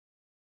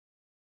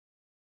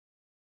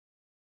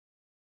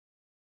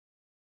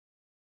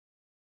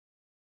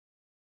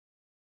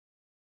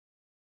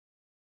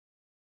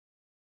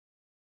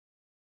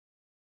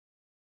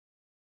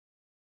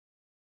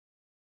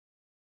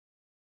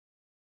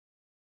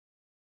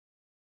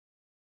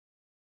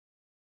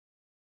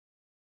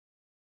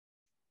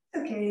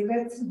Okay,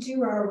 let's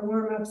do our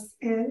warm-ups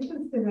and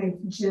just a nice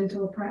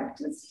gentle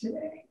practice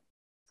today.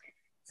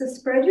 So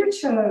spread your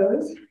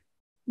toes,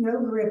 no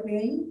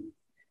gripping.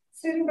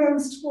 Sitting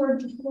bones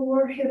toward the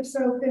floor, hips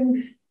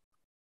open,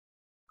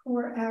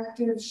 core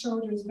active,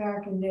 shoulders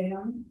back and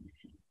down.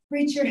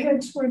 Reach your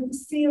head toward the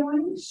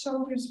ceiling,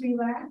 shoulders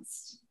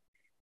relaxed.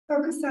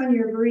 Focus on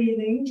your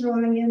breathing,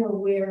 drawing in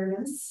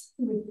awareness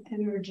with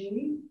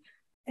energy.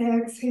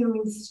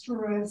 Exhaling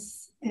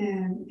stress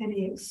and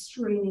any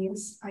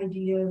extraneous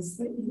ideas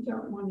that you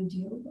don't want to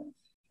deal with.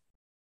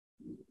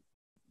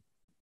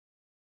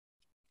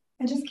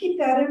 And just keep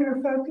that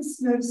inner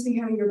focus,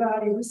 noticing how your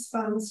body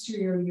responds to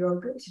your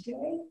yoga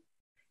today.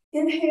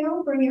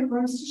 Inhale, bring your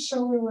arms to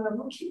shoulder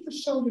level. Keep the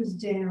shoulders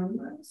down.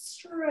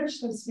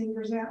 Stretch those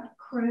fingers out,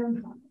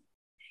 crown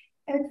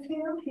high.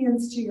 Exhale,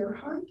 hands to your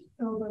heart,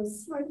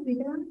 elbows slightly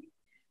back.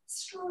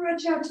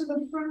 Stretch out to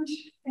the front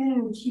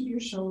and keep your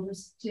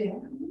shoulders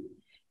down.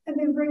 And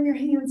then bring your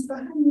hands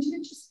behind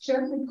you. Just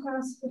gently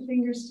clasp the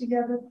fingers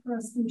together,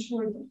 press them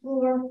toward the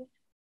floor.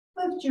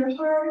 Lift your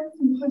heart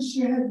and push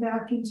your head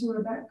back into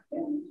a back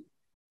bend.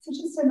 So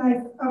just a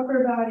nice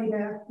upper body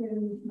back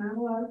bend, not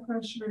a lot of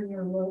pressure in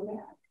your low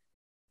back.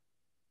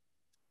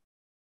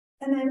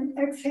 And then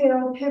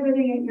exhale,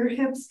 pivoting at your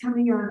hips,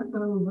 coming on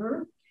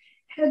over.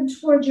 Head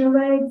toward your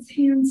legs,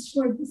 hands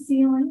toward the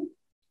ceiling.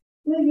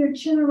 Move your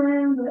chin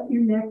around, let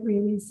your neck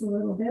release a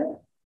little bit.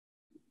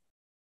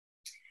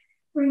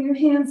 Bring your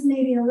hands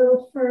maybe a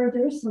little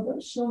further so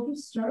those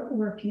shoulders start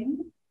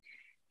working.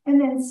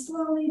 And then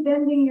slowly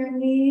bending your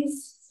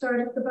knees, start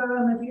at the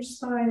bottom of your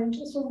spine and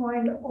just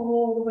wind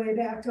all the way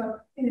back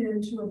up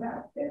into a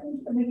back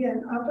bend. And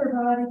again, upper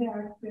body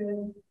back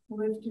bend,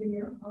 lifting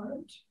your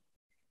heart.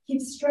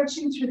 Keep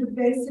stretching through the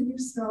base of your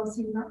skull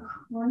so you're not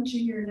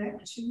crunching your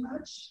neck too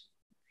much.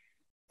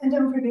 And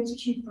don't forget to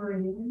keep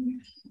breathing.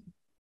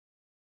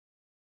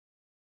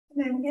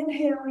 And then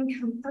inhaling,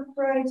 come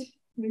upright,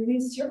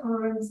 release your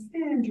arms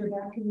and your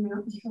back in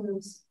mountain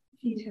pose,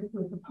 feet hip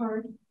width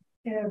apart,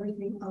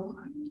 everything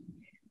aligned.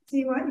 So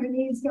you want your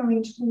knees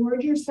going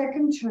toward your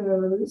second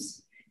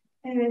toes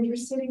and your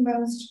sitting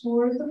bones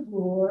toward the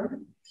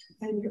floor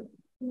and your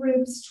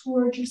ribs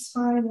toward your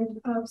spine and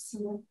up so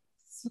that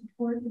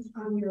support is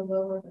on your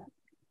lower back.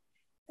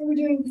 And we're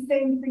doing the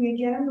same thing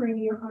again,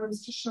 bringing your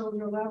arms to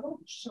shoulder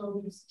level,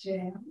 shoulders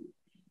down,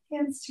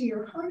 hands to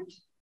your heart.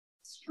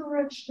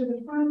 Stretch to the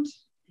front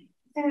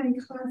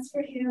and clasp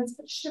your hands,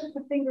 but shift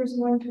the fingers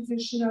one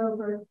position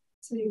over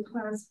so you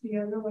clasp the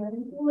other way.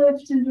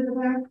 Lift into the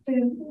back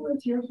bend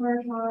with your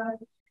heart high,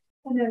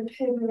 and then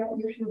pivot at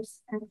your hips,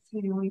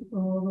 exhaling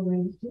all the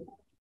way down.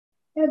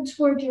 Head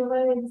toward your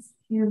legs,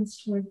 hands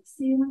toward the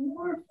ceiling,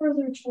 or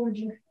further toward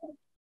your head.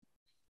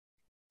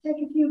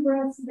 Take a few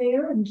breaths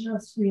there and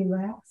just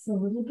relax a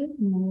little bit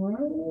more.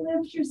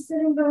 Lift your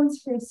sitting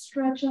bones for a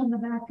stretch on the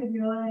back of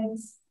your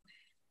legs.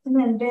 And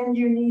then bend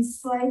your knees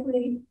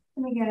slightly.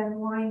 And again,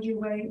 wind your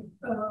way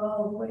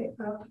all the way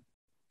up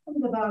from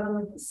the bottom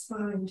of the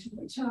spine to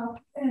the top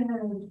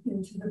and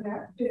into the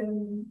back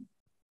bend.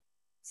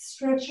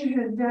 Stretch your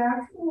head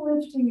back,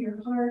 lifting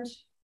your heart.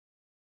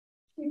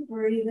 Keep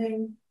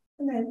breathing.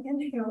 And then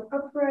inhale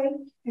upright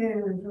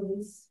and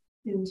release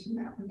into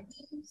mountain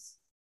pose.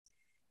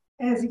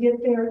 As you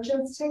get there,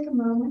 just take a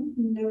moment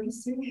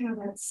noticing how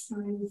that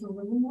spine is a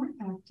little more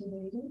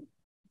activated.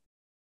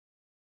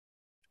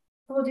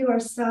 We'll do our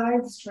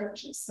side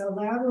stretches. So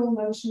lateral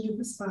motion to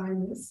the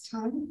spine this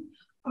time.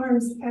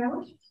 Arms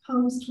out,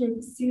 palms toward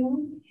the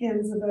ceiling,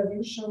 hands above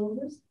your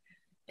shoulders.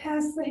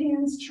 Pass the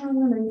hands, turn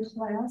them and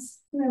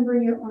clasp, and then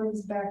bring your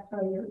arms back by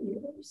your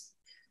ears.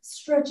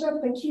 Stretch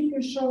up and keep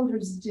your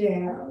shoulders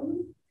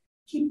down.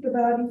 Keep the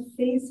body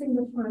facing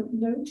the front,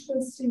 no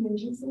twisting, and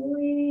just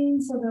lean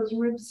so those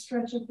ribs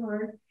stretch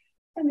apart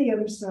and the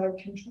other side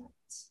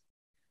contracts.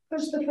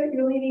 Push the foot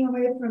you're leaning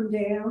away from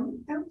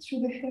down, out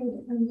through the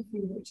head and the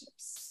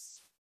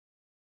fingertips.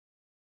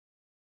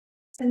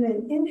 And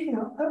then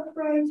inhale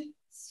upright,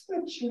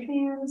 switch your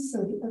hands so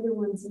the other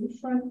one's in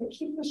front, but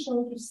keep the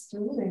shoulders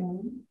still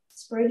down.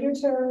 Spread your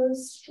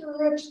toes,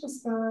 stretch the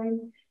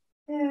spine,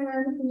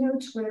 and no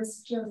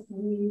twist, just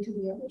lean to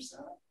the other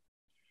side.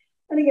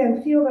 And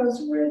again, feel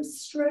those ribs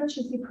stretch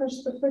as you push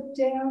the foot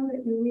down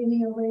that you're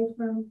leaning away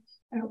from,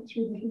 out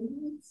through the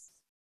hands.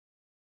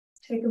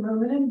 Take a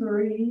moment and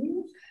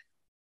breathe.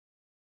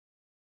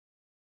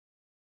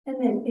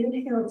 And then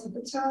inhale to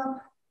the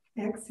top,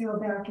 exhale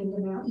back into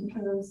mountain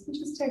pose. And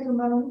just take a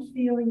moment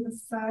feeling the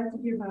sides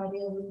of your body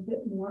a little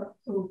bit more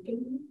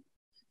open.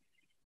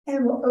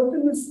 And we'll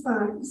open the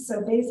spine.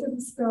 So base of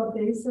the skull,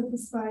 base of the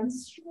spine,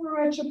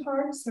 stretch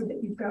apart so that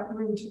you've got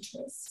room to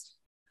twist.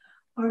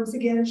 Arms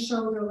again,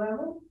 shoulder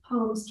level,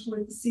 palms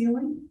toward the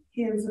ceiling,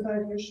 hands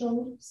above your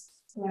shoulders,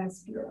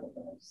 clasp your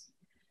elbows.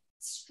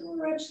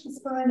 Stretch the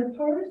spine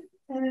apart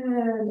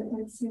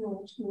and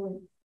exhale toward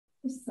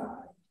the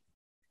side.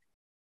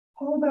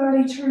 Whole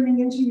body turning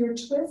into your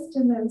twist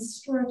and then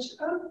stretch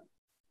up.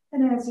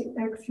 And as you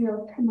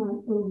exhale, come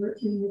on over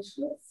in the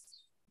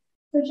twist.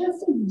 So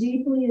just as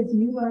deeply as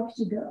you like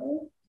to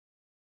go.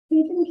 So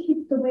you can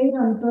keep the weight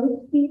on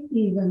both feet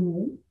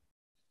evenly.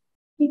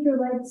 Keep your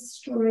legs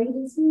straight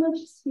as much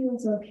as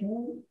feels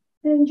okay.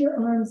 Bend your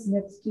arms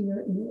next to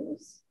your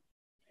ears.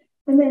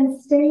 And then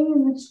staying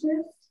in the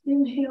twist,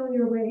 inhale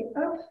your way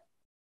up.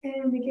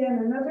 And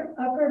again, another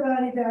upper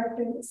body back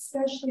bend,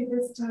 especially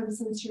this time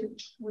since you're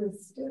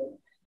twisted.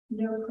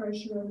 No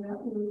pressure on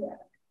that low back.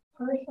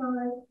 Part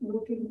 5,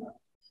 looking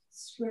up.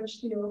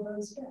 Stretch the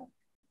elbows back.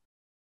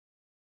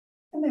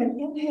 And then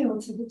inhale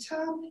to the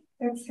top,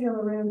 exhale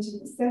around to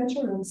the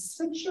center, and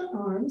switch your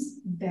arms,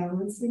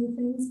 balancing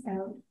things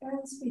out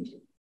as we do.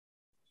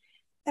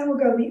 And we'll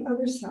go the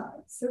other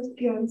side. So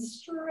again,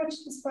 stretch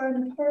the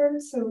spine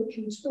apart so it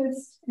can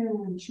twist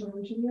and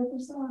turn to the other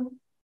side.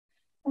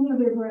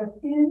 Another breath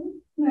in,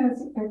 and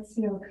as you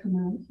exhale, come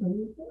out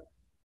over.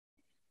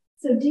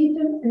 So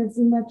deepen as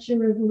much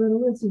or as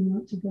little as you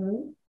want to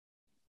go.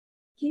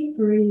 Keep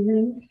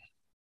breathing.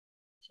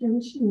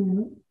 Tension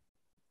out.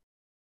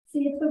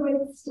 See if the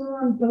weight's still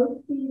on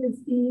both feet as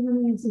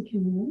evenly as you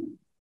can.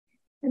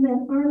 And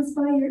then arms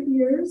by your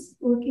ears,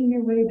 working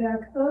your way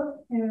back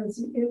up as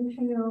you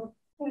inhale.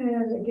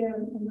 And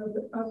again,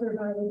 another upper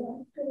body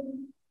back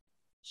bend.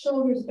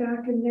 Shoulders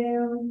back and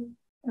down,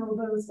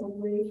 elbows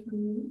away from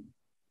you,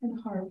 and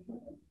heart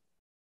forward.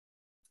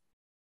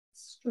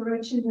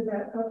 Stretch into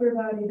that upper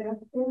body back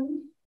bend.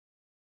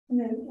 And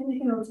then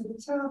inhale to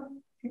the top,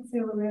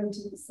 exhale around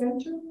to the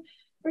center.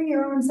 Bring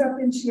your arms up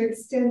into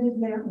extended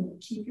mountain.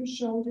 Keep your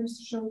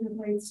shoulders, shoulder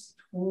blades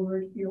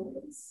toward your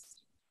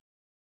waist.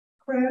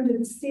 Crown to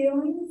the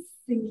ceiling,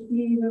 sink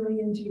evenly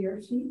into your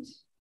feet.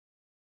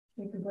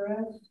 Take a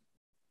breath.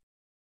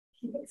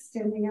 Keep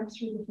extending up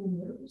through the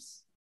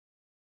fingers.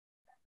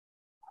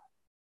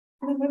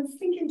 And let's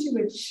sink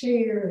into a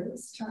chair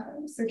this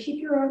time. So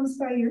keep your arms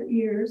by your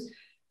ears.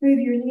 Move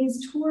your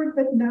knees toward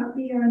but not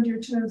beyond your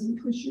toes,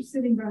 and push your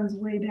sitting bones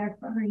way back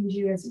behind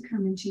you as you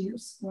come into your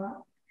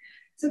squat.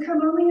 So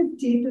come only as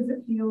deep as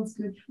it feels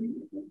good for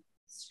you.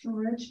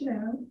 Stretch it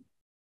out.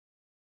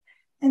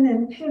 And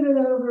then pivot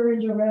over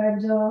into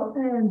ragdoll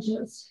and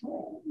just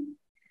hang.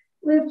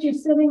 Lift your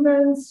sitting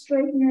bones,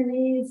 straighten your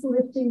knees,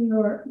 lifting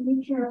your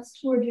kneecaps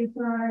toward your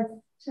thighs,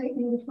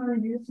 tightening the front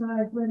of your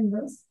thighs, letting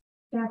those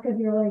back of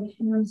your leg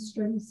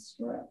hamstrings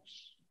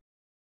stretch.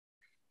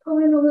 Pull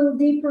in a little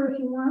deeper if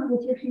you want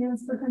with your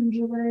hands behind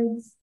your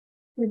legs,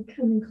 then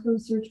coming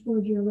closer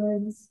toward your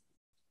legs.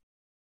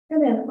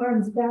 And then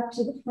arms back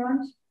to the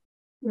front,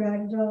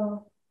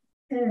 ragdoll,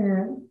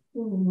 and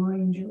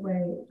wind your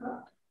way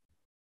up.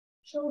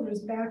 Shoulders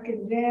back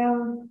and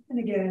down, and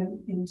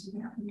again into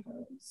mountain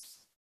pose.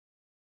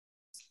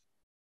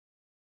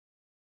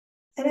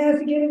 And as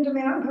you get into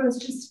mountain pose,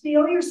 just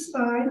feel your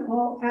spine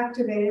all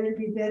activated and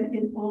be bent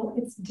in all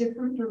its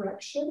different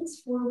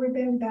directions. Forward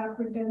bend,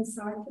 backward bend,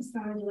 side to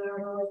side,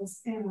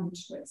 laterals, and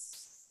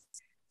twists.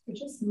 So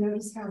just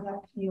notice how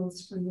that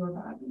feels for your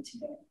body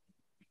today.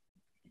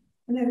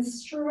 And then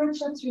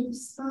stretch up through the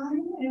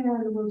spine,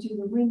 and we'll do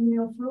the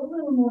windmill for a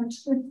little more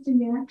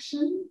twisting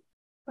action.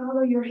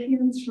 Follow your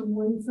hands from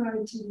one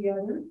side to the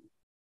other,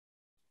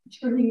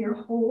 turning your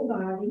whole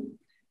body,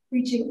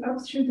 reaching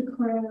up through the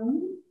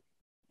crown,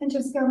 and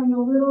just going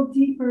a little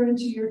deeper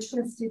into your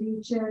twist at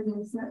each end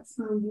as that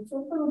spine gets a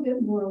little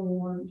bit more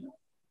warmed up.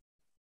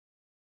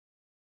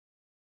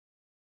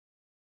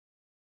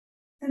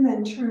 And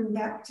then turn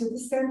back to the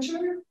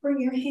center.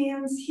 Bring your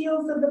hands,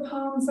 heels of the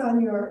palms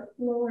on your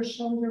lower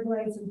shoulder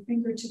blades and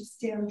fingertips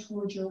down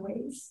towards your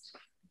waist.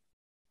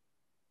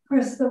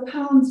 Press the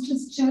palms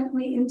just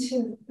gently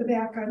into the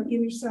back on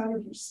either side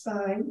of your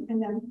spine,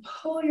 and then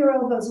pull your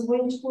elbows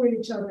away toward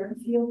each other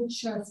and feel the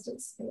chest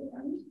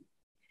expand.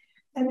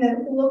 And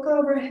then look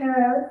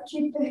overhead,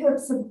 keep the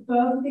hips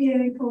above the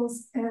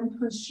ankles, and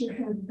push your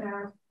head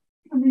back,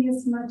 coming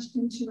as much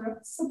into a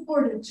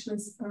supported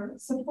twist or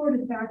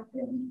supported back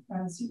bend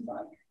as you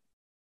like.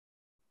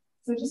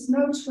 So just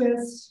no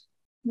twist,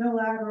 no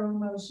lateral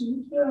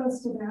motion,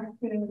 just a back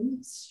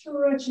bend,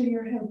 stretching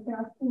your head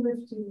back,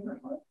 lifting your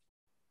heart.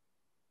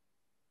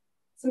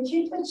 So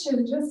keep the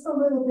chin just a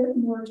little bit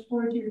more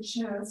toward your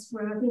chest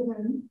rather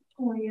than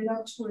pulling it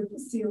up toward the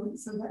ceiling,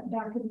 so that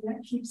back of the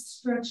neck keeps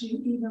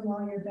stretching even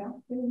while you're back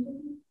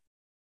bending.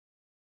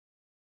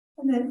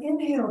 And then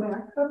inhale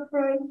back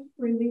upright,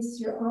 release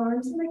your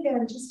arms, and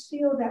again, just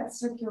feel that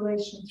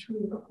circulation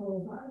through the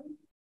whole body.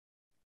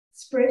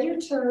 Spread your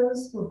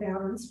toes for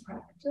balance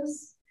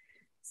practice.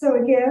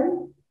 So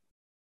again,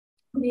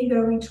 knee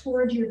going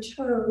toward your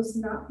toes,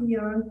 not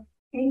beyond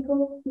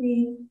ankle,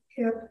 knee,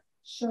 hip,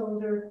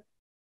 shoulder,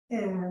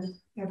 and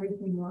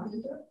everything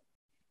lined up.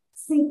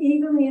 Sink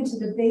evenly into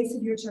the base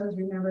of your toes.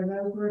 Remember,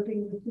 no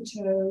gripping with the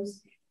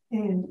toes,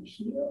 and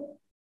heel.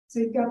 So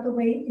you've got the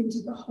weight into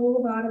the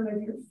whole bottom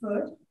of your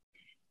foot.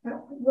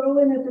 Roll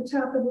in at the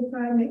top of the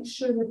thigh. Make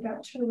sure that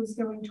that toe is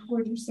going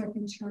toward your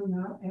second toe,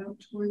 not out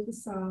toward the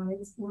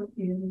sides or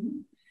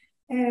in.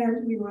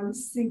 And we want to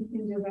sink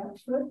into that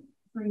foot.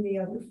 Bring the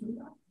other foot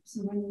up.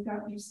 So when you've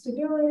got your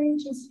stability,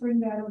 just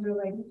bring that other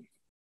leg.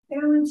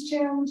 Balance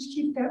challenge.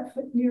 Keep that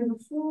foot near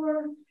the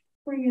floor.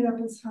 Bring it up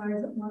as high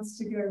as it wants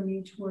to go,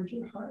 knee toward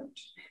your heart.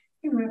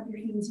 You can wrap your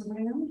hands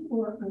around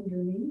or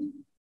underneath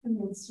and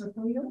then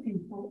circle your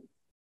ankle.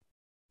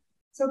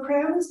 So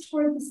crown is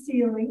toward the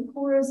ceiling,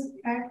 core is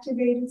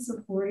activated,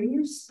 supporting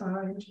your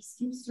spine. Just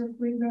keep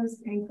circling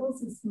those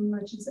ankles as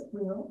much as it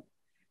will.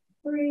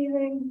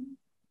 Breathing,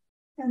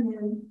 and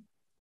then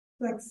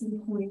flex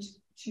and point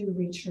to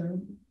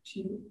return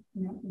to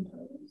mountain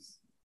pose.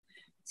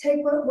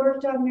 Take what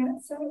worked on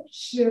that side,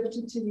 shift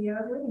it to the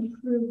other,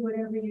 improve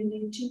whatever you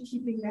need to,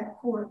 keeping that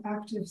core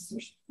active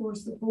for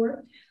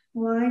support,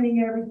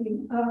 lining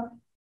everything up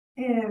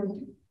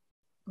and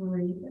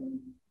breathing.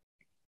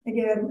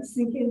 Again,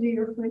 sink into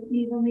your foot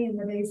evenly in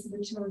the base of the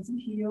toes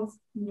and heels.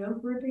 No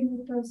gripping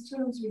with those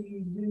toes where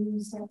you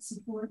lose that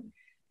support.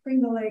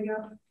 Bring the leg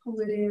up, pull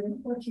it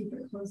in, or keep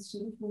it close to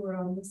the floor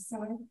on this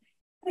side.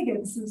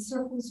 Again, some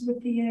circles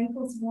with the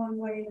ankles one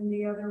way and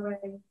the other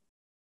way.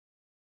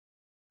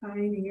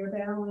 Finding your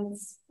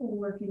balance,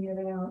 working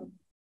it out.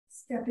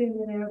 Step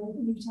in and out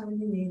anytime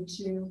you need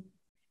to.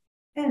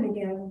 And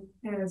again,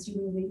 as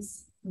you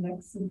release,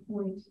 flex and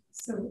point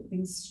so that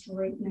things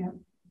straighten out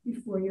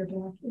before you're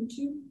back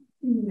into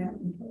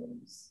mountain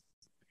pose.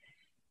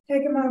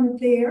 Take a moment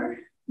there.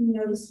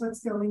 Notice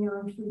what's going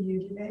on for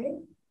you today.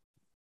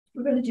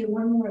 We're going to do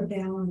one more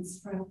balance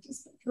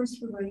practice, but first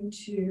we're going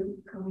to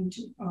go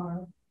into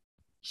our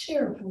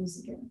chair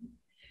pose again.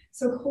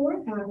 So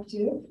core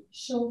active,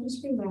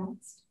 shoulders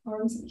relaxed,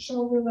 arms at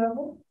shoulder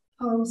level,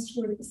 palms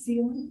toward the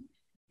ceiling,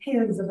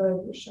 hands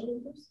above your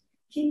shoulders.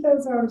 Keep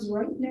those arms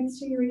right next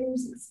to your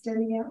ears,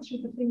 extending out through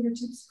the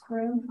fingertips,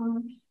 crown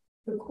high.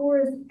 The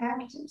core is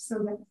active, so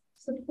that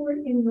support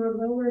in your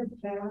lower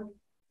back,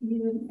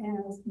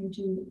 even as you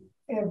do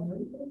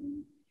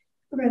everything.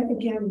 We're going to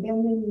again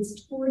bend the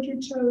knees toward your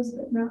toes,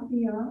 but not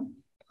beyond.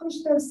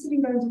 Push those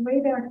sitting bones way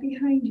back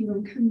behind you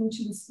and come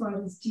into the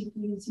squat as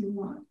deeply as you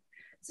want.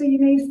 So you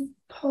may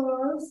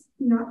pause,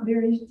 not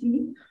very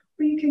deep,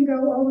 or you can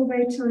go all the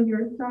way till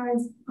your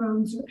thighs,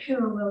 bones are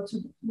parallel to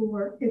the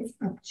floor. It's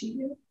up to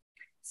you.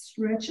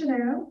 Stretch it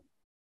out.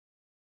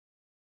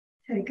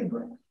 Take a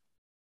breath.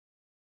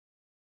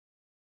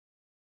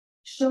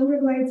 Shoulder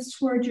blades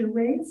toward your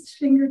waist,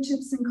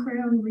 fingertips and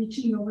crown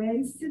reaching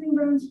away, sitting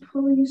bones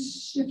pulling,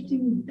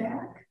 shifting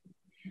back,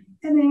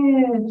 and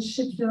then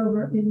shift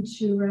over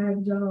into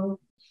ragdoll.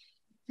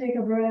 Take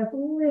a breath,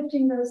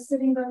 lifting those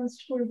sitting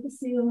bones toward the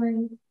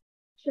ceiling,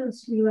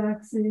 just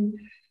relaxing,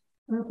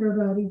 upper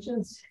body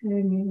just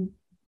hanging.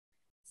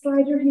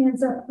 Slide your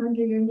hands up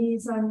under your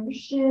knees on your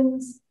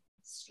shins,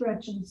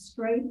 stretch and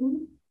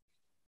straighten.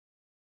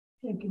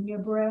 Taking your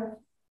breath.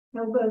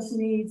 Elbows,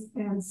 knees,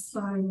 and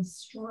spine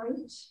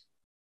straight.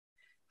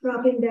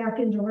 Dropping back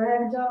into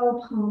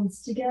ragdoll,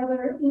 palms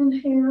together.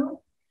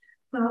 Inhale.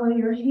 Follow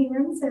your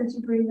hands as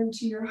you bring them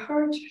to your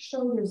heart,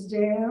 shoulders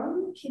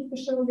down. Keep the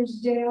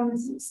shoulders down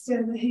as you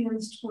extend the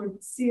hands toward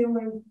the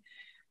ceiling.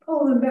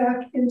 Pull them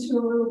back into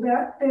a little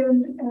back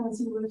bend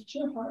as you lift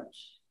your heart.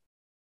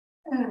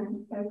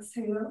 And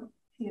exhale,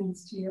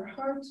 hands to your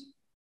heart,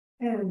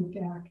 and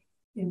back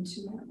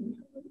into mountain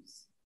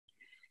pose.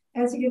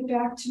 As you get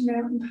back to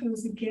mountain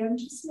pose again,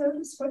 just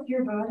notice what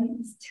your body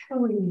is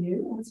telling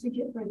you as we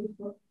get ready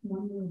for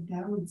one more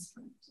balance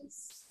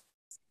practice.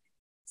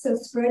 So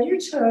spread your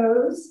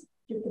toes,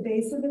 get the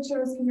base of the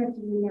toes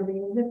connected. Remember,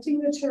 you're lifting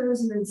the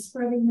toes and then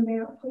spreading them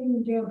out, putting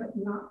them down, but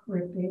not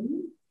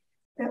gripping.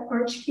 That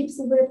arch keeps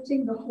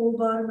lifting. The whole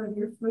bottom of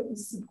your foot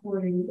is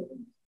supporting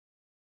you.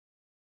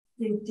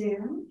 Dig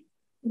down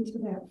into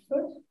that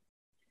foot.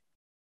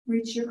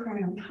 Reach your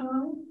crown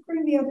high.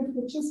 Bring the other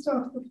foot just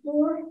off the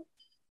floor.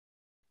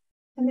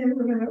 And then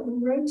we're going to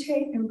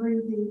rotate and bring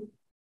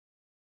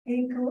the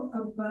ankle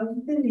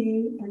above the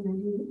knee and the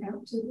knee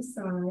out to the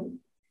side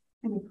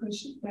and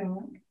push it back.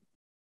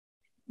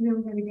 And then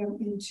we're going to go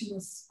into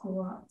a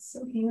squat.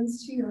 So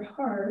hands to your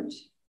heart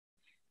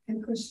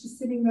and push the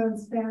sitting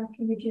bones back.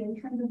 And again,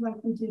 kind of like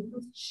we did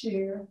with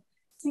chair,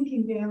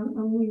 sinking down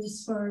only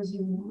as far as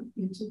you want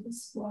into the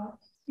squat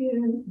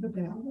in the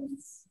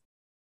balance.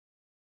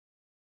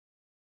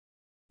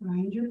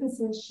 Find your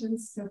position,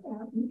 step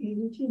out and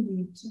in if you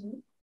need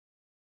to.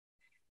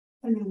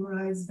 And then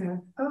rise back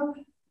up,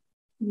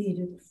 knee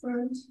to the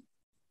front,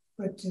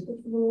 foot to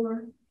the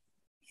floor,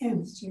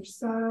 hands to your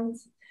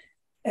sides.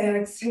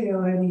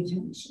 Exhale any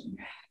tension.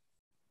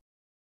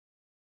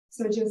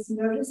 So just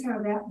notice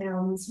how that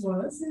balance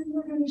was, and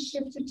we're going to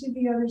shift it to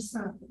the other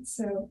side.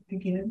 So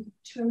again,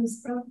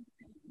 toes up,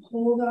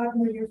 hold on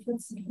with your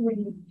foot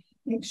supporting.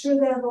 Make sure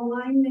that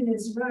alignment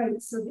is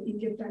right so that you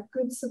get that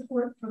good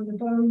support from the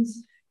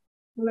bones,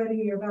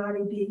 letting your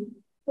body be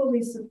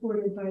fully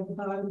supported by the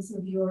bottoms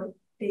of your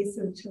base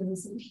of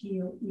toes and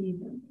heel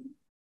evenly.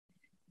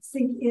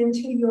 Sink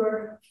into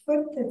your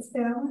foot that's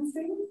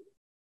balancing,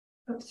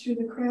 up through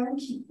the crown,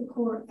 keep the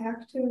core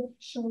active,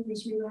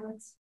 shoulders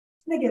relaxed.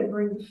 And again,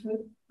 bring the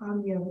foot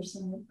on the other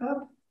side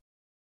up,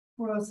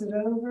 cross it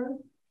over,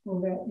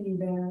 pull that knee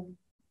back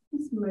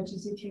as much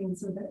as you can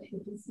so that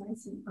hip is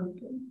nice and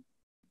open.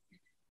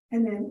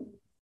 And then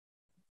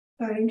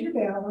find your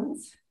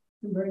balance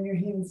and bring your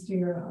hands to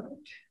your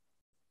heart.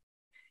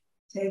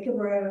 Take a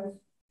breath.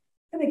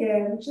 And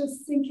again,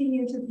 just sinking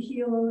into the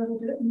heel a little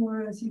bit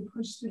more as you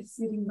push the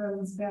sitting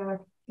bones back,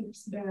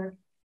 hips back,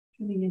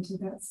 coming into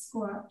that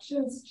squat,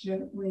 just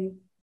gently.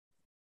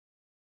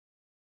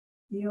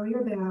 Feel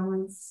your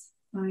balance,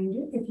 find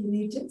it. If you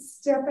need to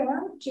step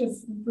out,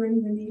 just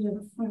bring the knee to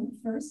the front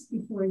first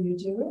before you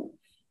do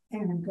it,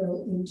 and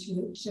go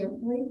into it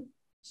gently,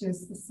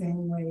 just the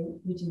same way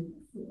you did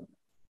before.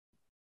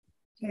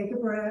 Take a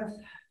breath.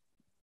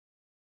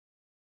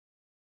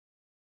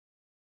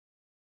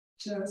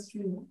 Just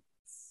relax.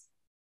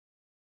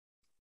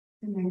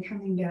 And then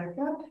coming back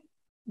up,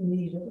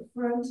 knee to the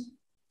front,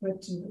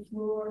 foot to the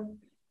floor,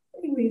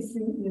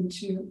 releasing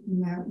into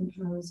mountain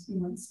pose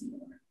once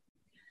more.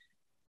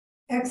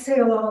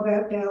 Exhale all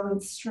that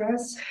balance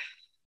stress.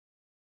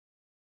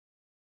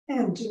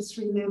 And just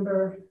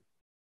remember,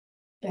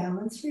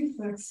 balance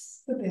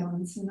reflects the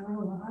balance in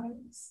our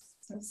lives.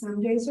 So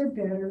some days are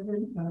better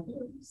than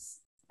others,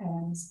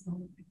 as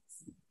always.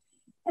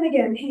 And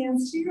again,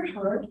 hands to your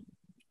heart.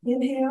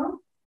 Inhale,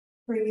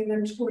 bringing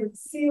them toward the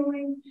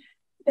ceiling,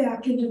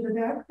 back into the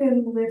back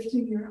bend,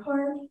 lifting your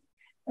heart.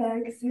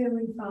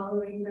 Exhaling,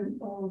 following them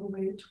all the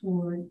way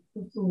toward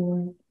the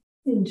floor,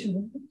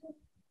 into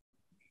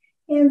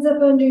it. Hands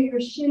up under your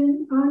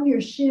shin, on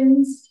your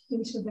shins,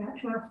 into that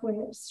halfway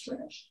up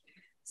stretch.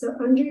 So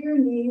under your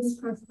knees,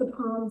 press the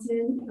palms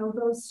in,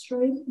 elbows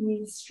straight,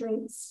 knees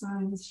straight,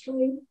 spine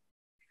straight.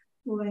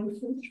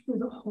 Lengthen through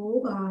the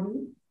whole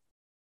body.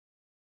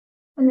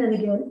 And then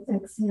again,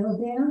 exhale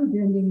down,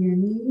 bending your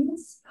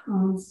knees,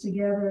 palms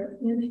together,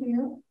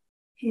 inhale,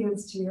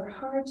 hands to your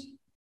heart,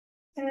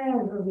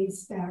 and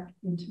release back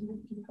into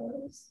mountain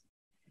pose.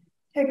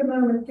 Take a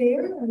moment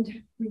there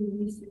and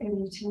release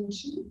any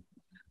tension.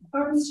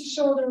 Arms to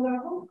shoulder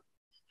level,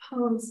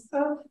 palms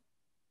up,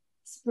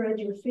 spread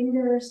your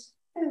fingers,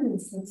 and then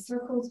some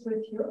circles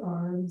with your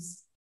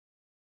arms.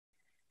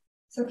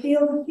 So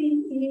feel the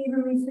feet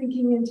evenly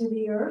sinking into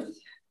the earth.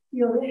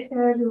 Feel the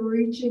head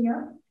reaching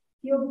up.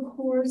 Feel the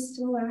core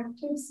still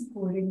active,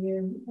 supporting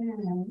you,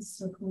 and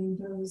circling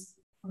those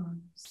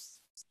arms.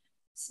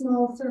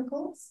 Small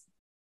circles.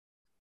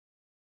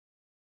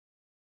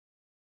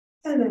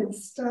 And then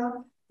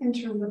stop and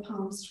turn the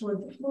palms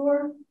toward the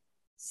floor.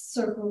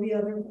 Circle the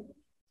other way.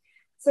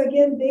 So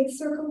again, big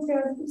circles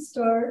as we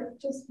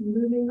start, just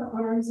moving the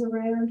arms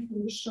around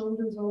from the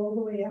shoulders all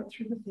the way out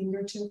through the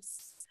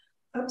fingertips,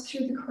 up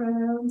through the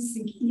crown,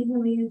 sink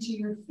evenly into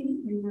your feet.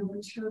 Remember,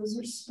 toes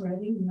are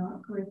spreading,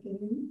 not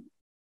gripping.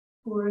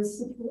 Core is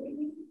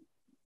supporting.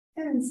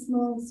 And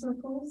small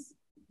circles.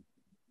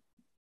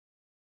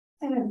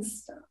 And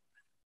stop.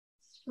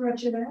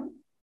 Stretch it out.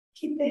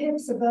 Keep the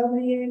hips above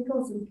the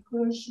ankles and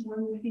push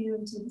one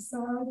hand to the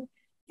side.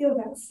 Feel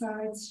that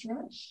side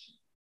stretch.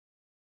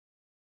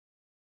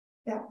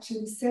 Back to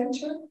the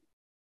center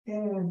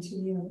and to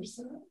the other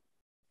side.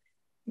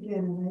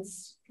 Again, a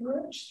nice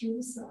stretch through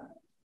the side.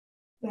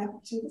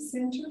 Back to the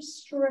center,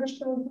 stretch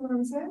both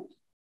arms out.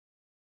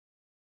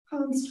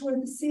 Palms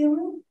toward the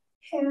ceiling,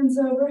 hands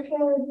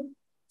overhead,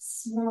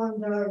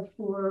 swan dive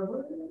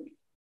forward.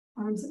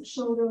 Arms at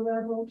shoulder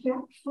level,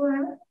 back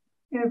flat.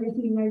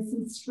 Everything nice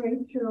and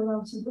straight,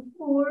 parallel to the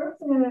floor,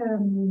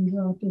 and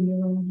drop into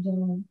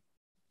ragdoll.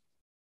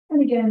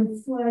 And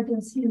again, slide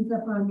those hands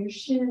up on your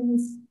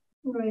shins,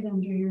 right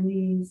under your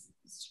knees,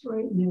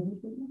 straighten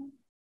everything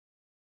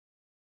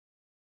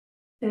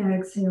up.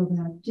 Exhale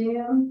back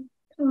down,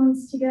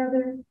 palms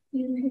together,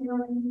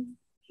 inhaling,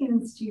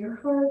 hands to your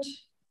heart,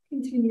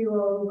 continue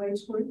all the way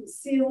toward the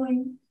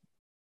ceiling,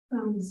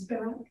 thumbs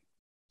back,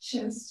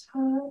 chest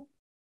high,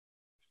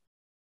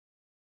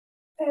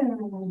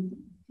 and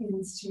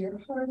hands to your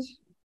heart,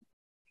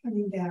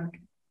 coming back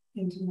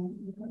into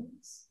mountain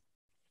pose.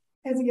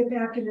 As you get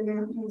back into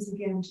mountain pose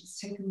again,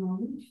 just take a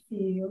moment,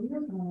 feel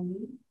your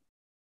body.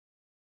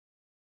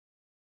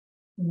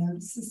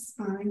 Notice the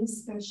spine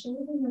especially,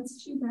 and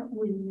let's do that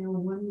windmill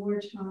one more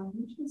time,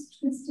 just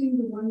twisting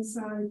to one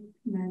side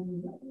and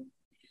then the other.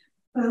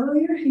 Follow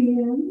your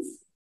hands.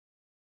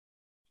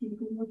 Keep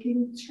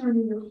looking,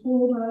 turning your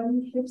whole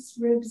body, hips,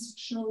 ribs,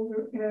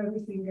 shoulder,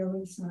 everything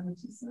going side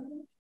to side.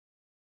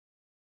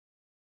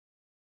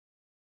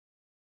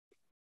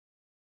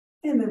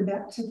 And then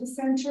back to the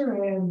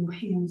center and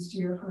hands to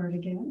your heart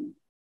again.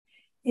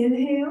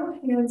 Inhale,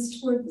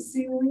 hands toward the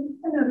ceiling.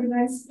 Another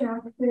nice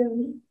back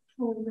bend.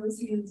 Hold those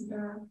hands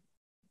back.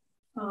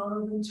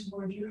 Follow them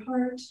toward your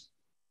heart.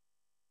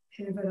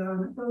 Pivot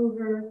on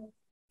over.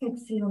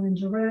 Exhale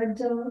into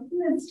ragdoll.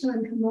 Next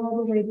time, come all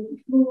the way to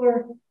the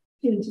floor,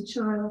 into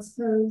child's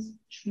pose,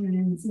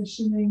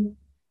 transitioning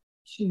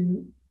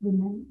to the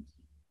mat.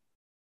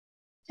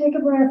 Take a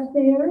breath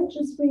there,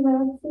 just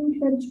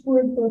relaxing, head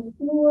toward the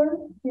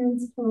floor,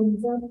 hands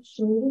palms up,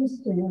 shoulders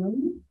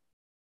down.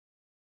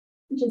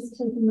 Just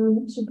take a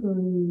moment to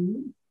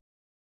breathe.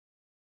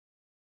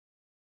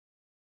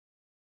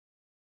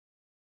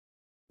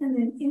 And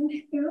then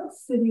inhale,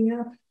 sitting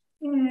up,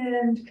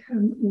 and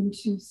come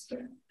into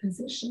start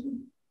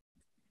position.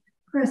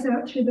 Press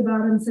out through the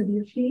bottoms of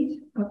your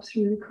feet, up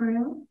through the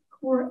crown,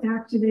 core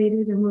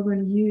activated, and we're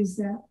going to use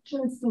that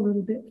just a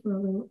little bit for a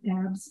little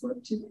abs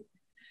work today.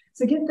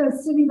 So get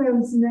those sitting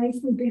bones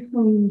nicely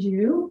behind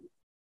you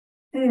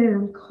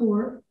and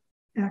core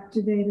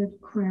activated,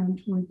 crown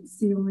toward the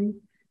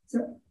ceiling.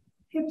 So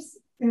hips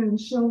and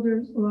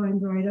shoulders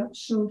lined right up,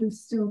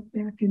 shoulders still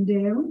back and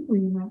down,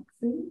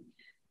 relaxing.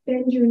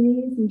 Bend your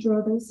knees and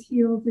draw those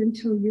heels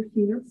until your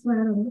feet are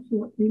flat on the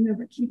floor.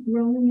 Remember, keep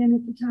rolling in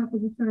at the top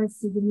of the thighs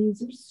so the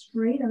knees are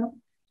straight up,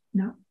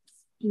 not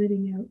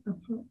splitting out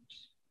apart.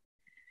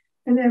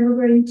 And then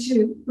we're going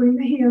to bring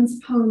the hands,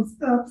 palms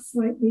up,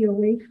 slightly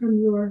away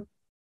from your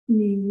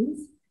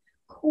knees.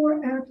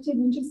 Core active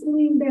and just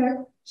lean back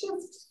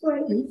just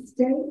slightly.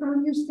 Stay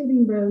on your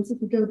sitting bones.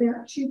 If you go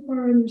back too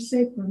far on your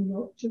sacrum,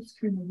 you'll just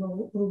kind of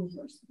roll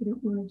over. So you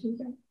don't want to do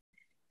that.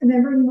 And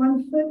then bring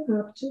one foot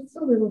up just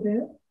a little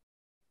bit.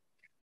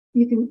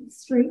 You can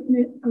straighten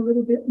it a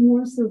little bit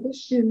more so the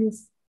shin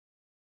is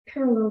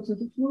parallel to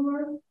the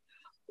floor,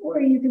 or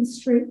you can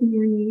straighten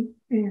your knee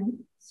and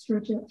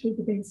stretch out through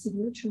the base of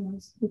your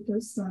toes with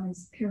those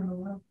sides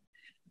parallel.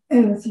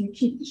 As you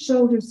keep the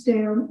shoulders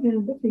down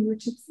and the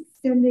fingertips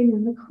extending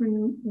and the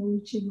crown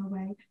reaching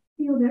away.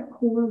 Feel that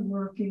core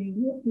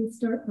working. If you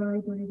start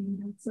vibrating,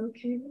 that's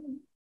okay.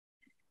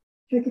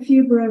 Take a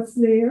few breaths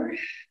there.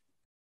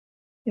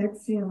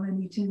 Exhale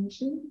any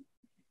tension.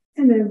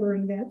 And then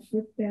bring that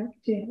foot back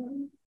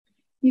down.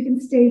 You can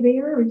stay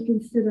there or you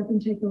can sit up and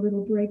take a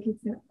little break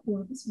if that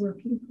core is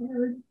working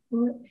hard.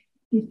 Or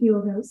you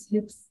feel those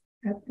hips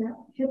at that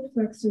hip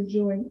flexor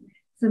joint,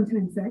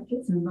 sometimes that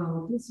gets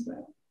involved as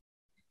well.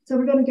 So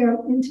we're going to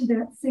go into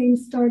that same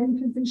starting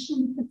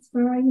position with the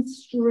spine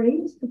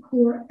straight, the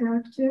core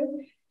active,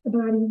 the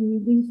body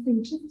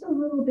releasing just a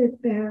little bit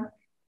back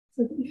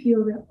so that you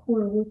feel that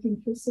core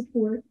working for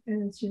support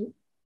as your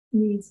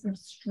knees are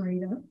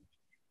straight up.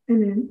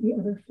 And then the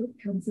other foot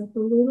comes up a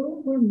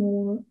little or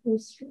more or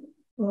straight.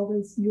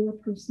 Always your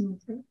personal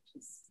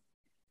practice.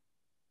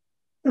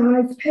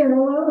 Thighs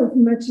parallel as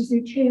much as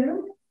you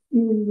can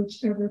in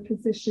whichever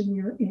position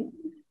you're in.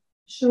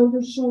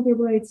 Shoulder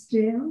blades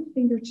down,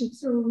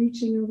 fingertips are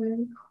reaching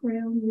away,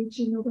 crown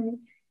reaching away.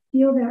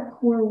 Feel that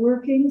core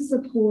working,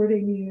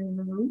 supporting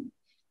you.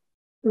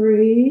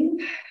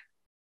 Breathe.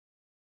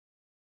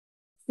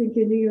 Sink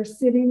into your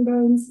sitting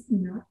bones,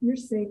 not your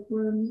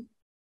sacrum.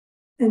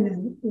 And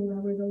then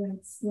lower the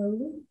legs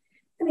slowly.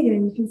 And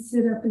again, you can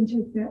sit up and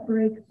take that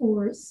break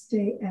or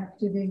stay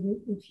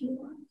activated if you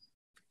want.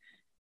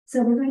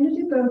 So we're going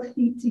to do both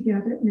feet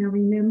together. Now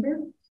remember,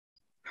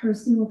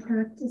 personal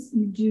practice,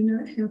 you do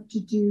not have to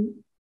do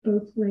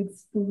both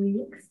legs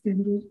fully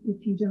extended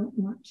if you don't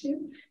want to.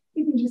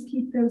 You can just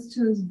keep those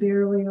toes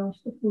barely off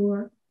the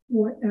floor,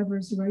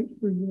 whatever's right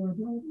for your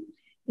body.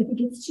 If it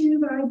gets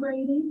too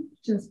vibrating,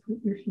 just put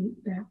your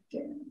feet back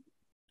down.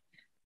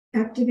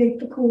 Activate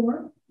the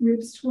core,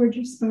 ribs toward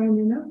your spine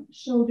and up,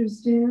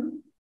 shoulders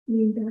down,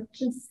 lean back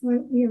just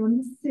slightly on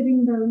the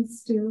sitting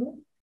bones still,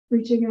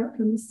 reaching out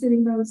from the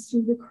sitting bones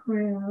through the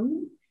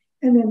crown,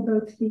 and then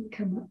both feet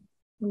come up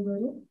a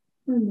little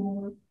or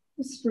more,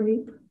 or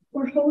straight,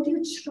 or hold your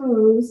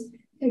toes,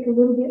 take a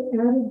little bit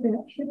out of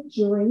that hip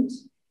joint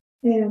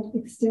and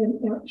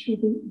extend out through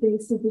the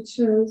base of the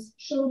toes,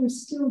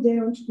 shoulders still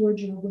down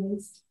towards your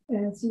waist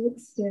as you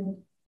extend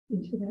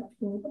into that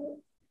full bow.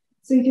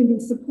 So you can be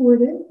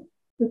supported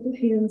with the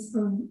hands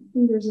on,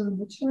 fingers on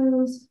the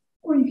toes,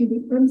 or you can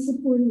be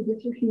unsupported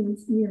with your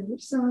hands near your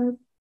side,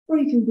 or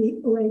you can be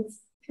legs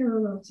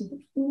parallel to the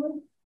floor,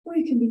 or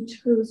you can be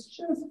toes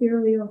just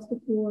barely off the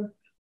floor.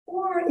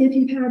 Or if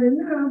you've had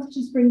enough,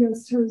 just bring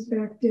those toes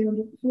back down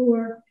to the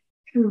floor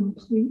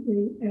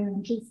completely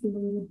and just get a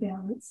little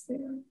balance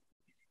there.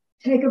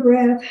 Take a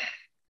breath.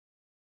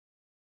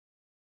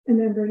 And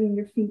then bringing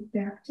your feet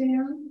back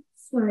down,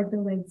 slide the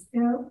legs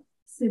out,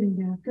 sitting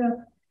back up,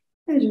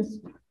 and just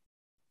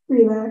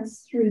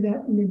relax through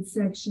that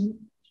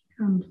midsection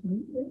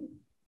completely.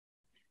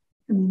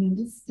 Coming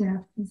into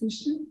staff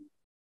position,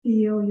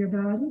 feel your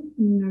body,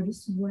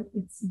 notice what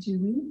it's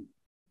doing,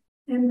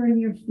 and bring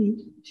your feet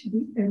to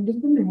the end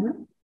of the mat.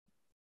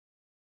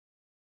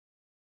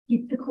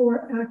 Keep the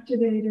core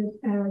activated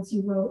as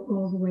you roll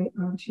all the way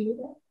onto your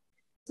back.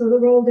 So the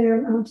roll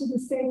down onto the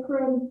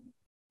sacrum,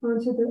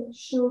 onto the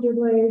shoulder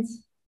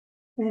blades,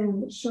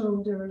 and the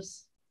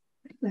shoulders,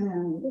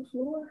 and the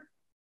floor.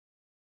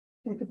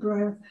 Take a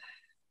breath.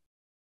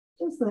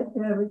 Just let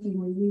everything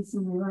release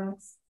and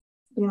relax.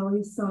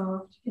 Belly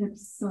soft,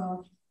 hips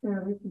soft,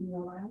 everything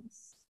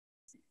relax.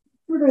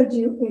 We're going to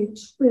do a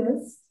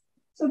twist.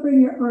 So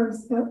bring your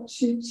arms up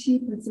to T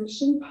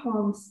position,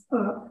 palms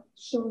up,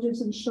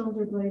 shoulders and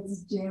shoulder blades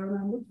down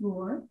on the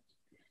floor.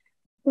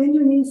 Bend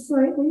your knees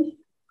slightly,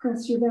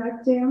 press your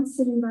back down,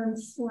 sitting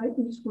bones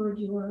slightly toward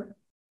your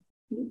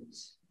feet.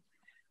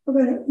 We're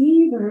going to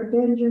either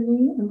bend your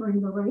knee and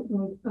bring the right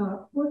leg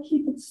up, or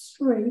keep it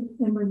straight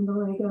and bring the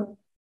leg up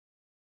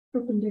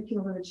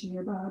perpendicular to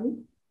your body.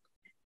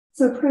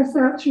 So press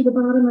out through the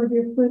bottom of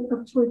your foot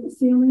up toward the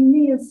ceiling.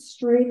 Knee as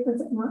straight as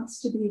it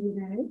wants to be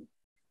today.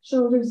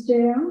 Shoulders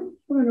down.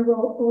 We're going to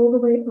roll all the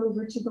way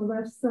over to the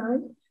left side,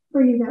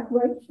 bringing that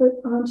right foot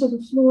onto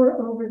the floor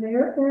over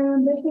there,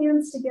 and the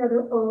hands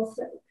together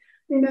also.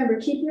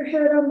 Remember, keep your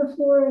head on the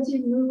floor as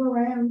you move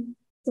around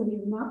so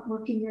you're not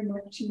working your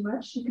neck too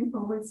much. You can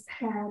always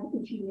pad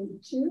if you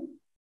need to.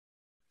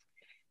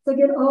 So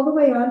get all the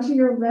way onto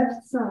your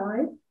left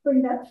side.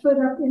 Bring that foot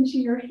up into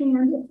your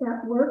hand if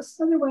that works.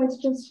 Otherwise,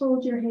 just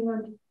hold your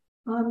hand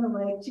on the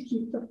leg to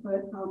keep the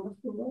foot on the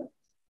floor.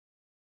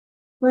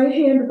 Right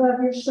hand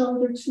above your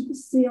shoulder to the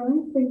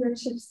ceiling,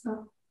 fingertips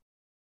up,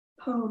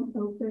 palm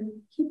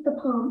open. Keep the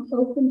palm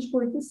open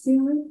toward the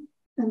ceiling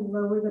and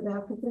lower the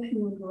back of the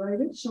hand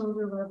right at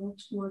shoulder level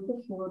toward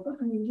the floor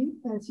behind you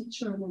as you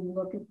turn and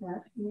look at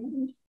that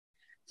hand.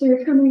 So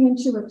you're coming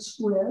into a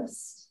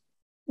twist.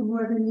 The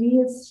more the knee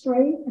is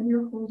straight and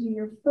you're holding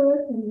your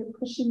foot and you're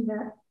pushing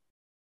that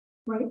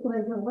right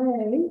leg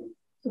away,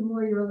 the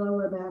more your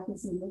lower back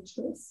is in the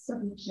twist. So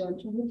be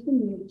gentle if you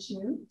need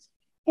to.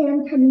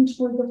 And coming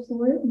toward the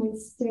floor, it may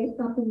stay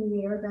up in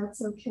the air.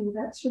 That's okay.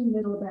 That's your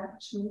middle back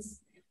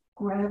twist.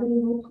 Gravity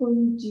will pull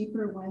you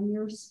deeper when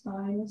your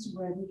spine is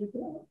ready to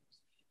go.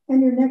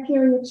 And your neck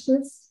area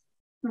twist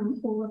from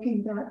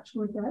looking back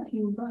toward that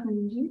hand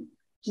behind you.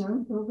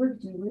 Don't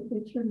overdo it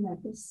if your neck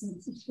is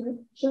sensitive.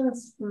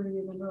 Just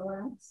breathe and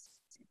relax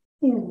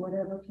in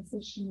whatever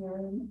position you're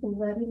in,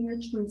 letting your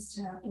twist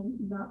happen,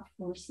 not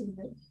forcing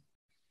it.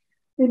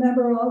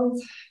 Remember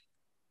always,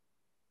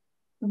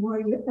 the more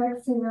you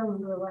exhale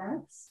and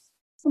relax,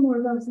 the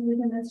more those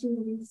ligaments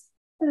release,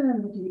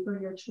 and the deeper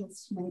your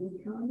twist may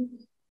become.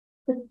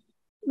 But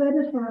let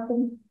it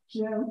happen.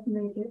 Don't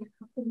make it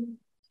happen.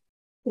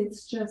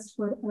 It's just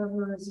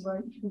whatever is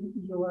right for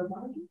your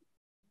body.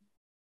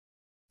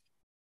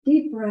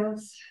 Deep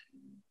breaths,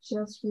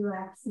 just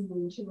relaxing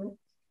into it.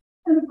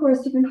 And of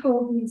course, you can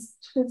hold these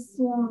twists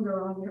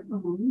longer on your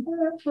own.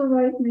 But for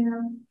right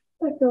now,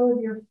 let go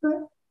of your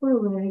foot or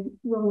leg,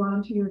 roll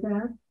onto your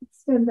back,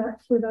 extend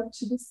that foot up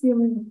to the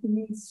ceiling with the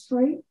knees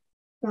straight,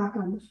 back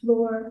on the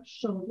floor,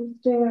 shoulders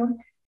down,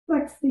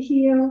 flex the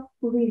heel,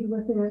 lead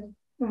with it,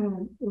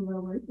 and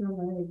lower your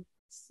leg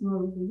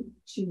slowly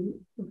to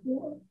the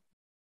floor.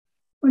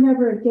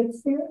 Whenever it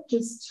gets there,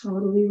 just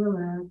totally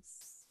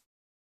relax.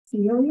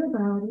 Feel your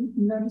body.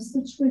 Notice the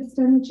twist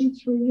energy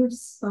through your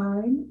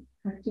spine,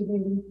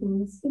 activating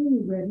things, getting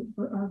you ready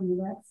for our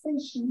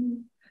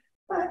relaxation.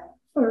 But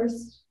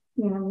first,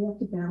 now we have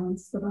to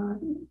balance the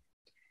body.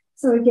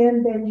 So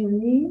again, bend your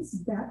knees,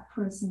 back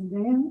pressing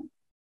down.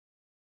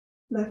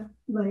 Left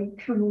leg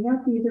coming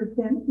up, either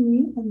bent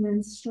knee and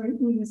then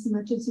straightening as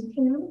much as you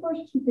can, or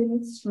keeping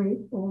it straight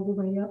all the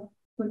way up,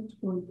 foot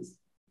towards the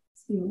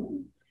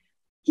ceiling.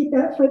 Keep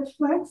that foot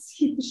flexed,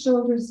 keep the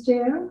shoulders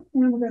down,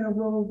 and we're going to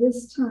roll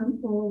this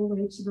time all the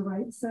way to the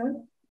right side.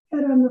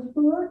 Head on the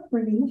floor,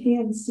 bringing the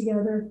hands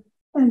together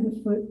and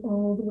the foot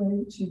all the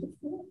way to the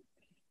floor.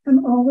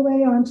 Come all the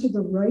way onto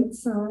the right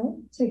side.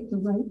 Take the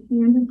right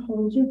hand and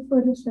hold your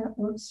foot if that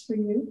works for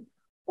you,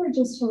 or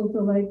just hold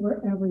the leg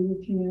wherever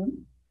you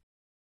can.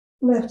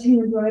 Left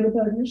hand right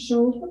above your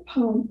shoulder,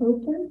 palm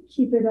open.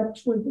 Keep it up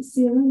toward the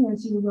ceiling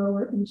as you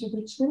lower into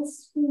the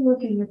twist,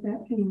 looking at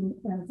that hand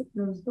as it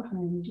goes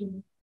behind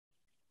you.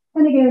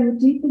 And again,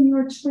 deepen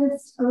your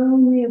twist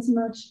only as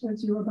much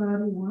as your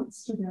body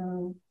wants to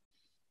go.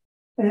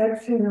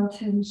 Exhale,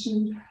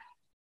 tension.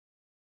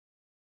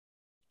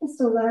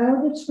 Just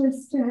allow the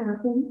twist to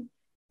happen.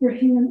 Your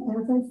hand,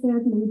 as I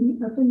said, may be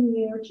up in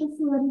the air. Just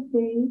let it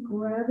be.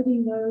 Gravity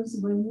knows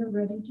when you're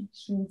ready to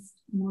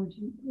twist more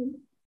deeply.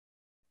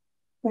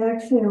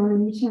 Exhale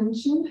any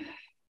tension.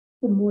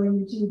 The more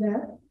you do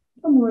that,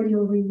 the more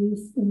you'll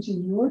release into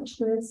your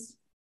twist.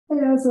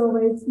 And as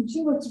always,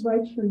 do what's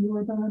right for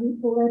your body,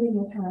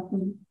 letting it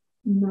happen,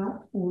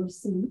 not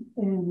forcing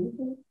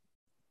anything.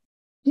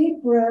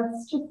 Deep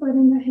breaths, just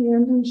letting the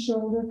hand and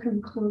shoulder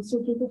come closer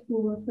to the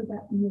floor for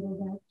that middle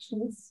back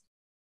twist.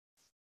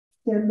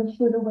 Extend the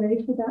foot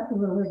away for that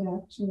lower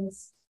back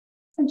twist.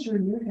 And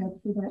turn your head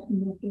for that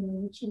neck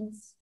area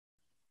twist.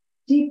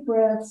 Deep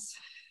breaths.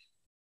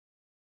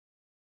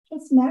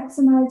 Just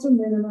maximize or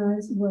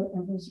minimize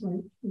whatever's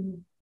right for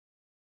you.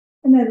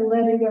 And then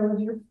letting go of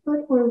your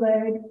foot or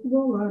leg,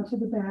 roll onto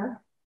the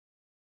back.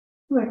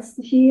 Flex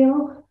the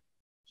heel.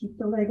 Keep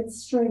the leg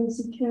as straight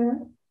as you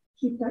can.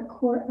 Keep that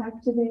core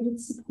activated,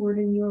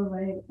 supporting your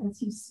leg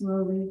as you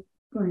slowly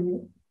bring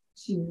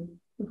it to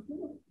the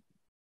floor.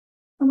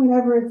 And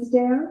whenever it's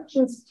down,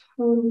 just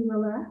totally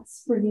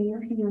relax, bringing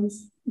your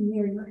hands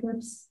near your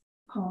hips,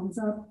 palms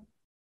up,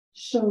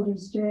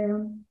 shoulders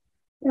down,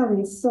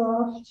 belly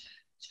soft,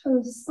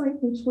 toes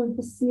slightly toward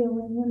the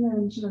ceiling, and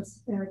then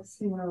just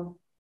exhale.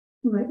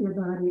 Let your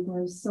body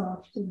go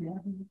soft and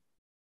heavy.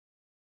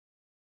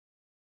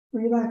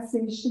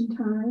 Relaxation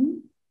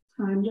time,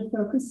 time to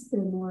focus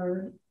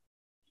inward.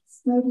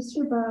 Just notice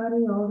your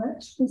body, all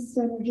that twist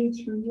energy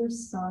through your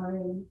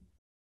spine,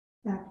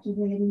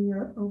 activating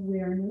your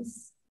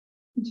awareness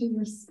into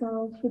your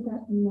skull for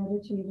that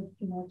meditative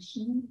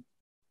connection.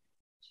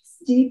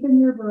 Just deepen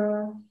your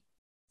breath,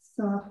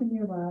 soften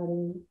your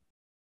body,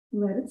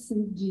 let it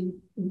sink deep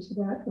into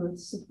that earth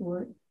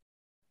support.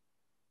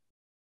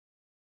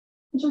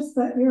 Just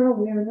let your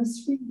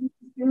awareness release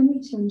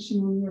any tension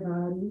in your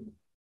body.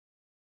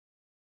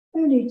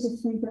 No need to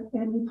think of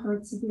any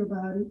parts of your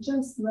body,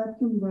 just let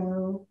them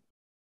go,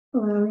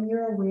 allowing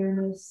your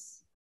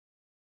awareness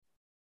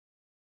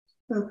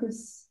to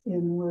focus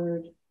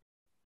inward.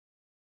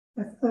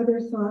 If other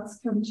thoughts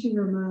come to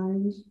your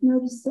mind,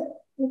 notice that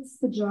it's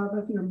the job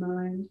of your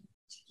mind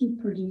to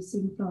keep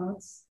producing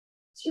thoughts.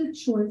 It's your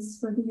choice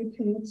whether you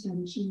pay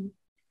attention.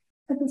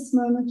 At this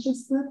moment,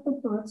 just let the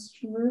thoughts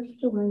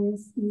drift away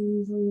as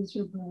easily as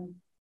your breath.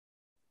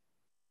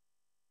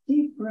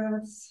 Deep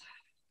breaths,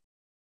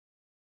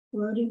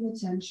 floating the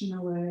tension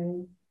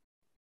away,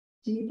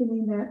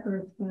 deepening that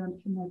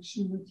earthbound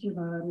connection with your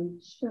body,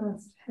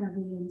 just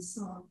heavy and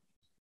soft.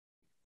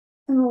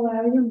 And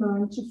allow your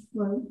mind to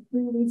float,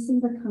 releasing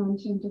the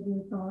content of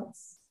your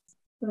thoughts,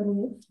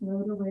 letting it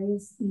float away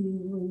as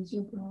easily as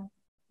your breath.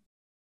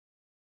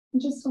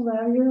 And just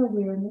allow your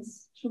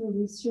awareness to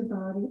release your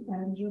body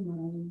and your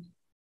mind.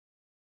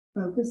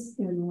 Focus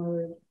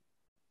inward.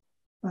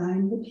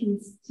 Find the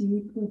peace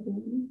deep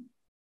within.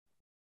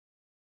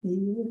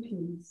 Be the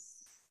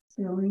peace,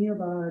 filling your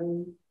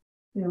body,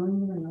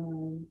 filling your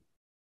mind,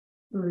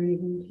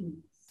 breathing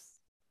peace.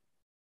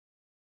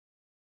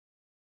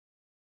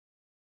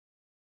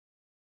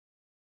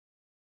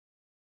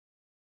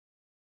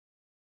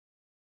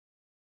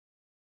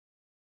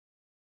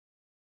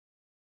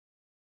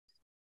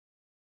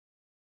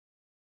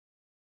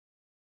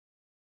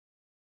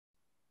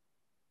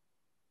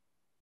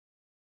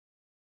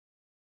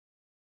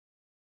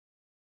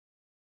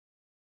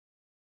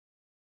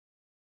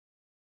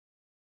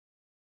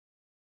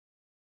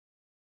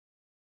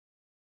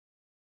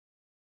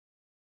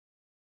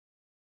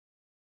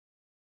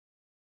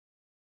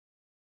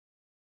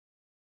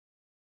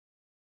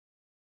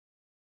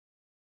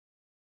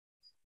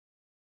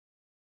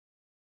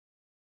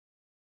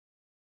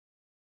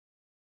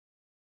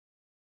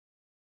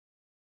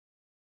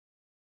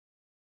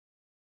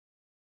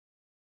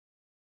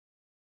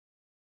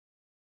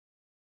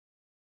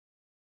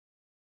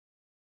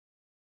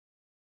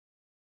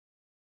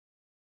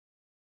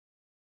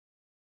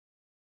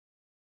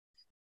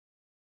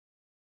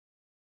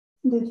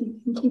 And if you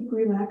can keep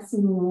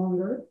relaxing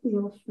longer,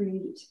 feel free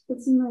to take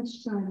as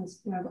much time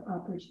as you have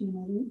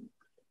opportunity.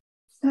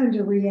 It's time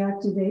to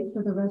reactivate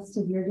for the rest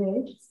of your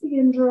day. Just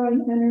begin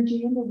drawing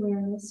energy and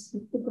awareness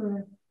with the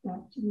breath back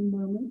to the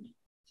moment,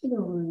 to the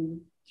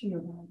room, to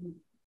your body.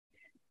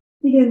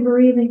 Begin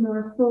breathing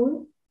more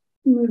fully,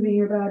 moving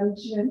your body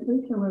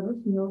gently, however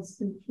feels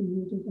good for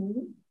you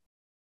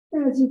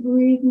today. As you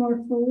breathe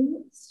more fully,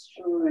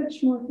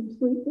 stretch more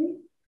completely.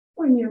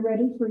 When you're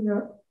ready for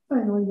your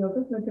final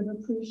yoga hug of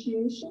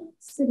appreciation,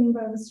 sitting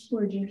bones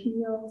toward your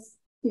heels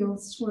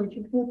toward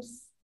your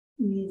hips,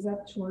 knees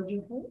up toward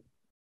your heart.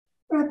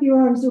 Wrap your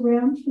arms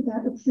around for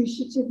that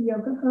appreciative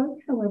yoga hug,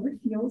 however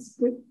feels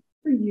good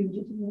for you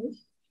today.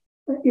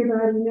 Let your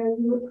body know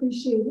you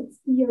appreciate it's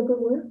the yoga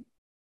work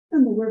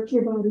and the work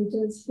your body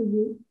does for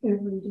you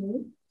every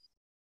day.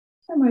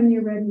 And when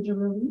you're ready to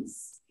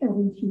release, head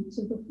and feet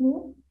to the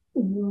floor,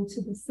 and roll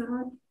to the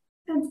side,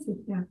 and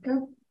sit back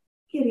up,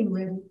 getting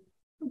ready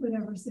for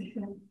whatever's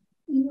ahead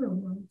in your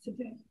world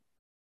today.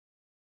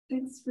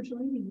 Thanks for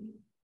joining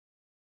me.